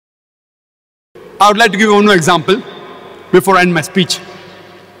I would like to give you one more example before I end my speech.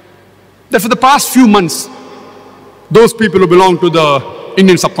 That for the past few months, those people who belong to the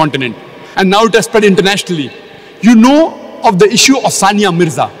Indian subcontinent, and now it has spread internationally, you know of the issue of Sania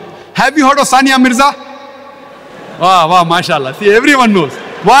Mirza. Have you heard of Sania Mirza? Wow, wow, mashallah. See, everyone knows.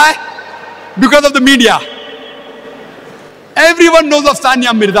 Why? Because of the media. Everyone knows of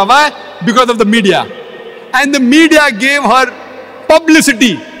Sania Mirza. Why? Because of the media. And the media gave her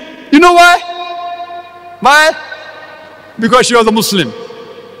publicity. You know why? Why? Because she was a Muslim.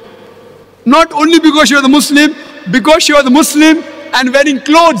 Not only because she was a Muslim, because she was a Muslim and wearing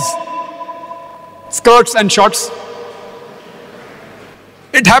clothes, skirts and shorts.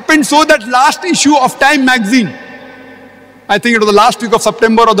 It happened so that last issue of Time magazine, I think it was the last week of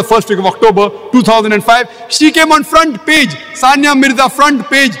September or the first week of October 2005, she came on front page, Sania Mirza front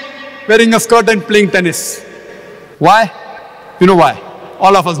page, wearing a skirt and playing tennis. Why? You know why?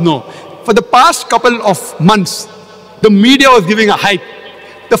 All of us know. For the past couple of months, the media was giving a hype.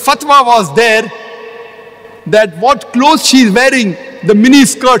 The fatwa was there that what clothes she is wearing, the mini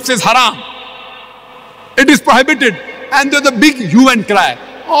skirts, is haram. It is prohibited. And there's a big hue and cry.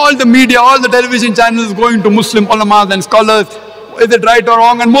 All the media, all the television channels going to Muslim ulamas and scholars. Is it right or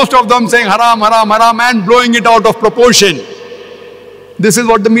wrong? And most of them saying haram, haram, haram and blowing it out of proportion. This is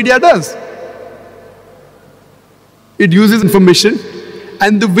what the media does. It uses information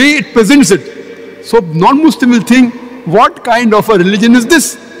and the way it presents it. So non-Muslim will think, what kind of a religion is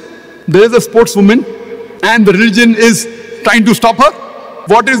this? There is a sportswoman and the religion is trying to stop her.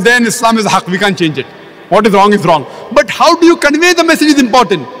 What is there in Islam is haq, we can't change it. What is wrong is wrong. But how do you convey the message is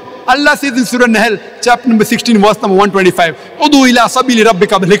important. Allah says in Surah Nahl, chapter number 16, verse number 125, Udu ila sabili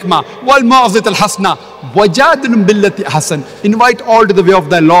rabbika bil hikmah wal ma'azit al hasna wajadilum billati hasan. Invite all to the way of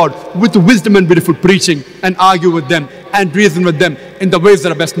thy Lord with wisdom and beautiful preaching, and argue with them and reason with them in the ways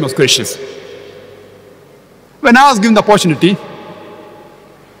that are best and most gracious. When I was given the opportunity,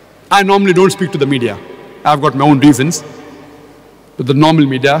 I normally don't speak to the media. I've got my own reasons to the normal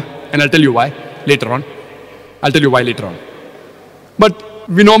media, and I'll tell you why later on. I'll tell you why later on. But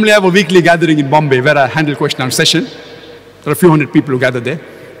we normally have a weekly gathering in Bombay where I handle question and answer session. There are a few hundred people who gather there.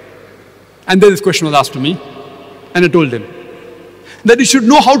 And then this question was asked to me, and I told them that you should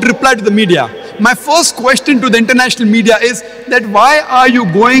know how to reply to the media. My first question to the international media is that why are you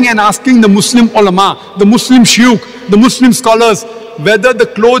going and asking the Muslim ulama, the Muslim shuyukh, the Muslim scholars, whether the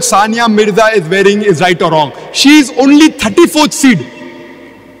clothes Sania Mirza is wearing is right or wrong? She is only 34th seed.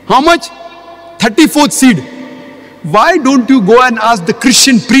 How much? 34th seed. Why don't you go and ask the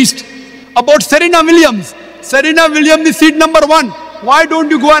Christian priest about Serena Williams? Serena Williams is seed number 1. Why don't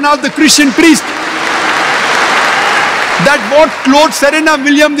you go and ask the Christian priest that what clothes Serena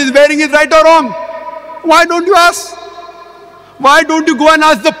Williams is wearing is right or wrong? Why don't you ask? Why don't you go and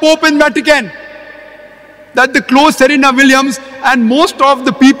ask the Pope in Vatican that the clothes Serena Williams and most of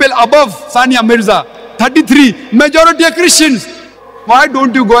the people above Sania Mirza, 33, majority are Christians. Why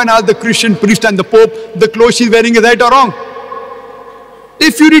don't you go and ask the Christian priest and the Pope the clothes she's wearing is right or wrong?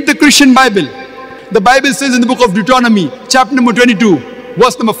 If you read the Christian Bible, the Bible says in the book of Deuteronomy, chapter number 22,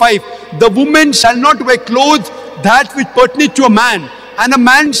 verse number 5, the woman shall not wear clothes that which pertain to a man, and a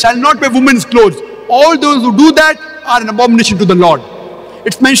man shall not wear woman's clothes. All those who do that are an abomination to the Lord.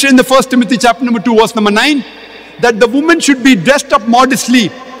 It's mentioned in the 1 Timothy chapter number 2, verse number 9, that the woman should be dressed up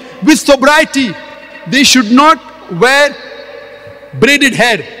modestly, with sobriety. They should not wear braided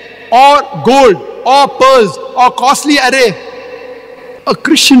hair, or gold, or pearls, or costly array. A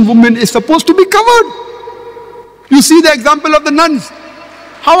Christian woman is supposed to be covered. You see the example of the nuns.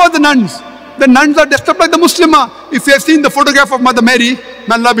 How are the nuns? The nuns are dressed up like the Muslimah. If you have seen the photograph of Mother Mary,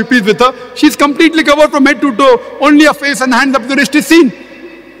 may Allah be pleased with her, she's completely covered from head to toe. Only her face and hands up to the wrist is seen.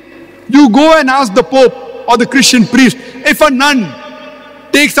 You go and ask the Pope or the Christian priest, if a nun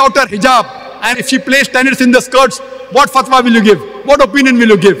takes out her hijab and if she plays tennis in the skirts, what fatwa will you give? What opinion will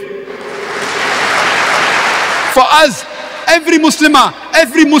you give? For us, every Muslimah,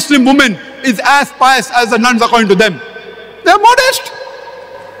 every Muslim woman is as pious as the nuns according to them. They are modest.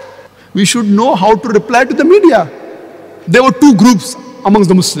 We should know how to reply to the media. There were two groups amongst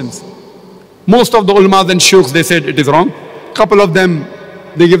the Muslims. Most of the ulamas and shuyukhs, they said it is wrong. Couple of them,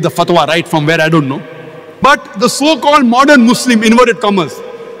 they give the fatwa right from where I don't know. But the so-called modern Muslim, inverted commas,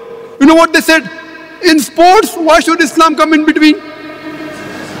 you know what they said? In sports, why should Islam come in between?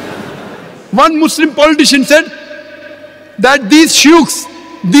 One Muslim politician said that these shuyukhs,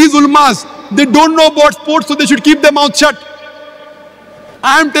 these ulamas, they don't know about sports, so they should keep their mouth shut.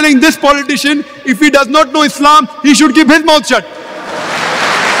 I am telling this politician, if he does not know Islam, he should keep his mouth shut.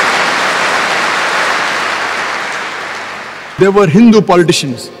 There were Hindu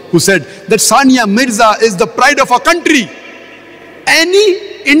politicians who said that Sania Mirza is the pride of our country.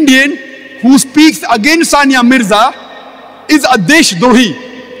 Any Indian who speaks against Sania Mirza is a Deshdrohi,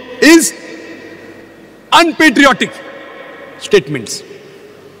 is unpatriotic statements.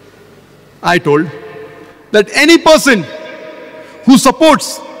 I told that any person who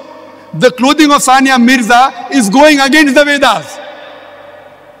supports the clothing of Sania Mirza is going against the Vedas.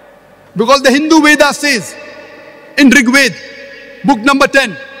 Because the Hindu Veda says in Rig Veda, book number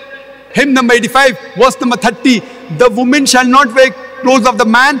 10, hymn number 85, verse number 30, the woman shall not wear clothes of the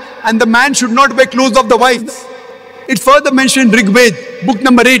man and the man should not wear clothes of the wife. It further mentioned Rig Veda, book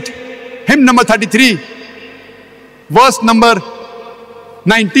number 8, hymn number 33, verse number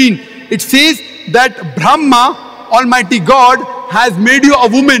 19. It says that Brahma, Almighty God, has made you a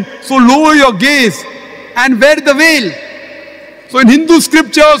woman, so lower your gaze and wear the veil. So in Hindu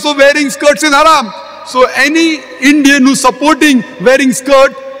scripture, so wearing skirts is haram. So any Indian who's supporting wearing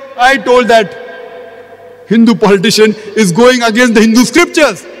skirt, I told that Hindu politician is going against the Hindu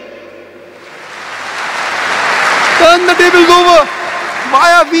scriptures. Turn the tables over.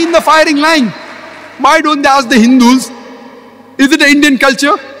 Why are we in the firing line? Why don't they ask the Hindus, is it an Indian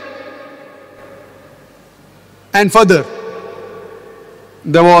culture? And further,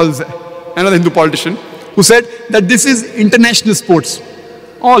 there was another Hindu politician who said that this is international sports.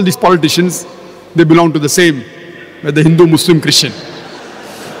 All these politicians, they belong to the same, whether Hindu, Muslim, Christian.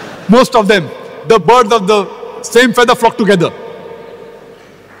 Most of them, the birds of the same feather flock together.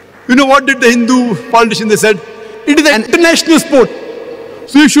 You know what did the Hindu politician, they said, it is an international sport.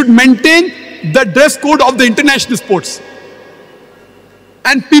 So you should maintain the dress code of the international sports.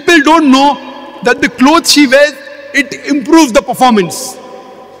 And people don't know that the clothes she wears, it improves the performance.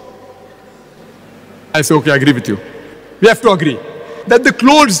 I say, okay, I agree with you. We have to agree that the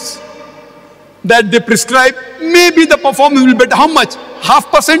clothes that they prescribe, maybe the performance will be better. How much?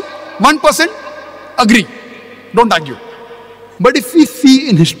 0.5%? 1%? Agree. Don't argue. But if we see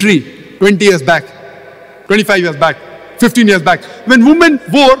in history, 20 years back, 25 years back, 15 years back, when women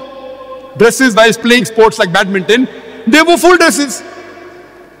wore dresses while playing sports like badminton, they wore full dresses.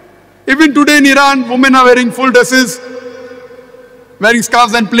 Even today in Iran, women are wearing full dresses, wearing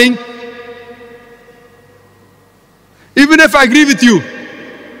scarves and playing. Even if I agree with you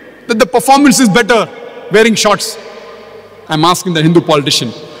that the performance is better wearing shorts, I'm asking the Hindu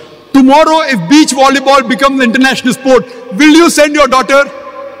politician, tomorrow if beach volleyball becomes the international sport, will you send your daughter?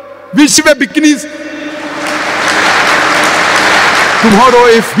 Will she wear bikinis? Tomorrow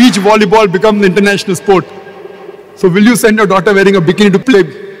if beach volleyball becomes the international sport, so will you send your daughter wearing a bikini to play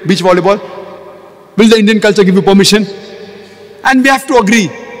beach volleyball? Will the Indian culture give you permission? And we have to agree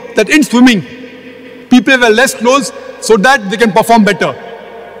that in swimming, people wear less clothes so that they can perform better.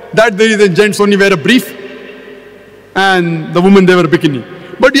 That there is a gents only wear a brief and the women they wear a bikini.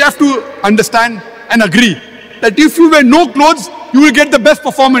 But you have to understand and agree that if you wear no clothes, you will get the best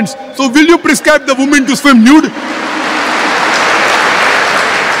performance. So will you prescribe the woman to swim nude?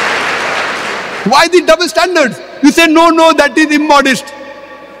 Why the double standards? You say no, that is immodest.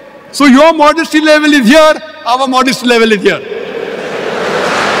 So your modesty level is here, our modesty level is here.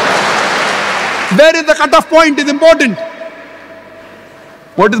 Where is the cutoff point is important.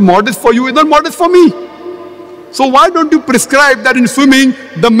 What is modest for you is not modest for me. So why don't you prescribe that in swimming,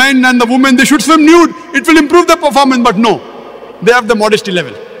 the men and the women, they should swim nude. It will improve the performance, but no. They have the modesty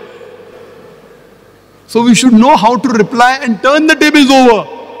level. So we should know how to reply and turn the tables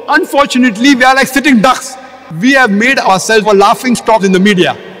over. Unfortunately, we are like sitting ducks. We have made ourselves a laughing stock in the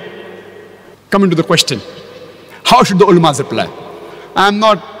media. Coming to the question, how should the ulamas reply? I am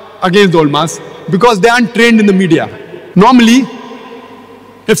not against the ulamas because they aren't trained in the media. Normally,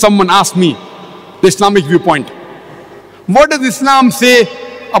 if someone asks me the Islamic viewpoint, what does Islam say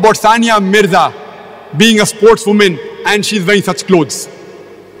about Sania Mirza being a sportswoman and she's wearing such clothes?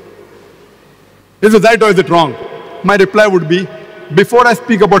 Is it right or is it wrong? My reply would be, before I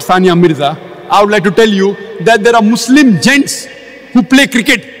speak about Sania Mirza, I would like to tell you that there are Muslim gents who play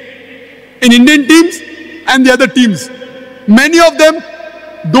cricket in Indian teams and the other teams. Many of them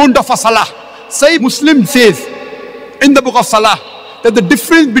don't offer salah. Sahih Muslim says in the book of Salah that the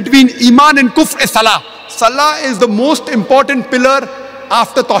difference between Iman and Kufr is Salah. Salah is the most important pillar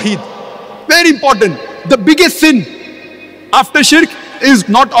after Tawheed. Very important. The biggest sin after Shirk is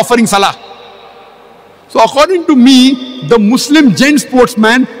not offering Salah. So according to me, the Muslim gent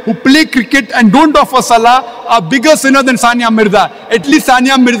sportsmen who play cricket and don't offer Salah are bigger sinner than Sania Mirza. At least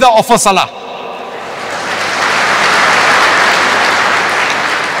Sania Mirza offers Salah.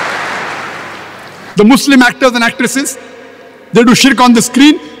 The Muslim actors and actresses, they do shirk on the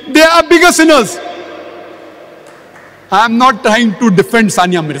screen, they are bigger sinners. I am not trying to defend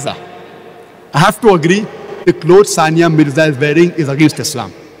Sania Mirza. I have to agree, the clothes Sania Mirza is wearing is against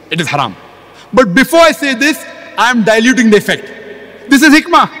Islam. It is haram. But before I say this, I am diluting the effect. This is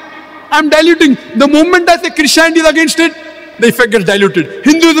hikmah. I am diluting. The moment I say Christianity is against it, the effect gets diluted.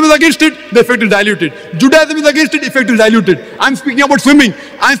 Hinduism is against it, the effect is diluted. Judaism is against it, the effect is diluted. I am speaking about swimming.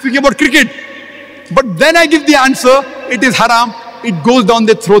 I am speaking about cricket. But then I give the answer, it is haram. It goes down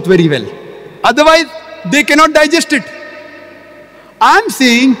their throat very well. Otherwise, they cannot digest it. I am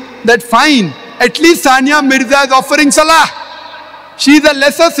saying that fine, at least Sania Mirza is offering salah. She is a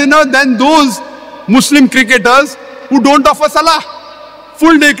lesser sinner than those Muslim cricketers who don't offer salah.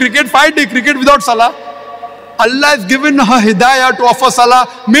 Full day cricket, 5-day cricket without salah. Allah has given her hidayah to offer salah.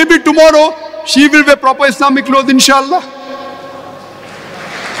 Maybe tomorrow she will wear proper Islamic clothes, inshallah.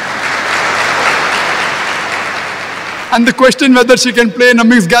 And the question whether she can play in a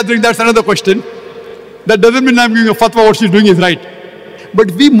mixed gathering, that's another question. That doesn't mean I'm giving a fatwa, what she's doing is right. But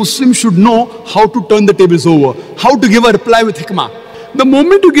we Muslims should know how to turn the tables over, how to give a reply with hikmah. The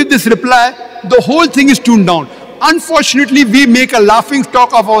moment you give this reply, the whole thing is tuned down. Unfortunately, we make a laughing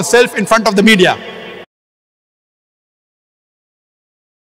stock of ourselves in front of the media.